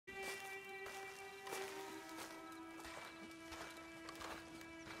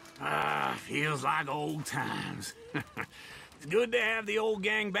Feels like old times. It's good to have the old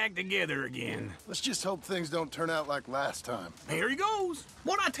gang back together again. Let's just hope things don't turn out like last time. Here he goes.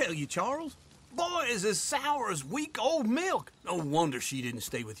 What'd I tell you, Charles? Boy is as sour as weak old milk. No wonder she didn't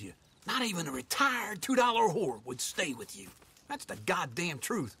stay with you. Not even a retired $2 whore would stay with you. That's the goddamn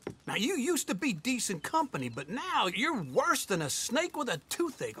truth. Now, you used to be decent company, but now you're worse than a snake with a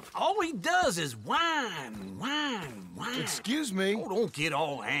toothache. All he does is whine. Excuse me? Oh, don't get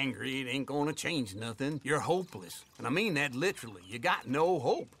all angry. It ain't gonna change nothing. You're hopeless. And I mean that literally. You got no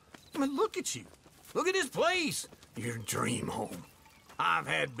hope. I mean, look at you. Look at this place. Your dream home. I've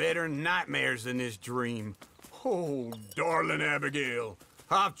had better nightmares than this dream. Oh, darling Abigail,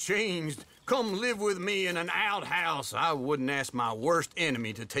 I've changed. Come live with me in an outhouse I wouldn't ask my worst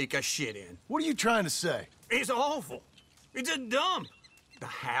enemy to take a shit in. What are you trying to say? It's awful. It's a dump. The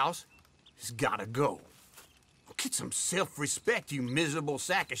house has gotta go. Get some self-respect, you miserable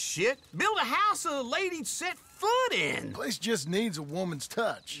sack of shit. Build a house a lady'd set foot in. Place just needs a woman's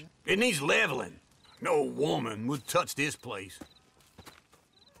touch. It needs leveling. No woman would touch this place.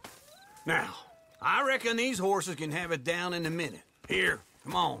 Now, I reckon these horses can have it down in a minute. Here,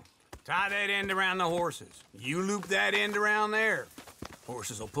 come on. Tie that end around the horses. You loop that end around there.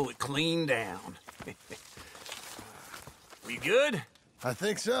 Horses will pull it clean down. We good? I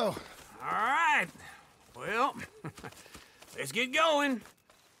think so. All right. Well, let's get going.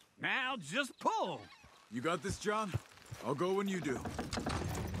 Now just pull. You got this, John? I'll go when you do.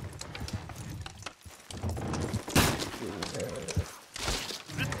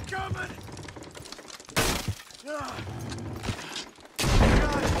 It's coming!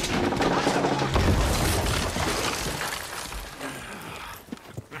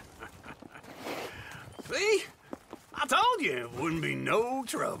 See? I told you it wouldn't be no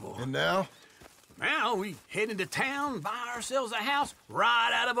trouble. And now? Now we head into town, buy ourselves a house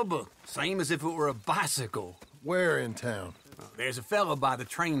right out of a book. Same as if it were a bicycle. Where in town? There's a fella by the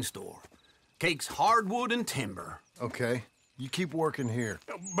train store. Cakes hardwood and timber. Okay. You keep working here.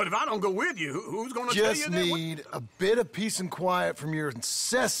 But if I don't go with you, who's gonna tell you Just that? need a bit of peace and quiet from your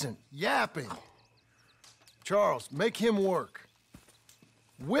incessant yapping. Charles, make him work.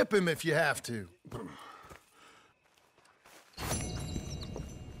 Whip him if you have to.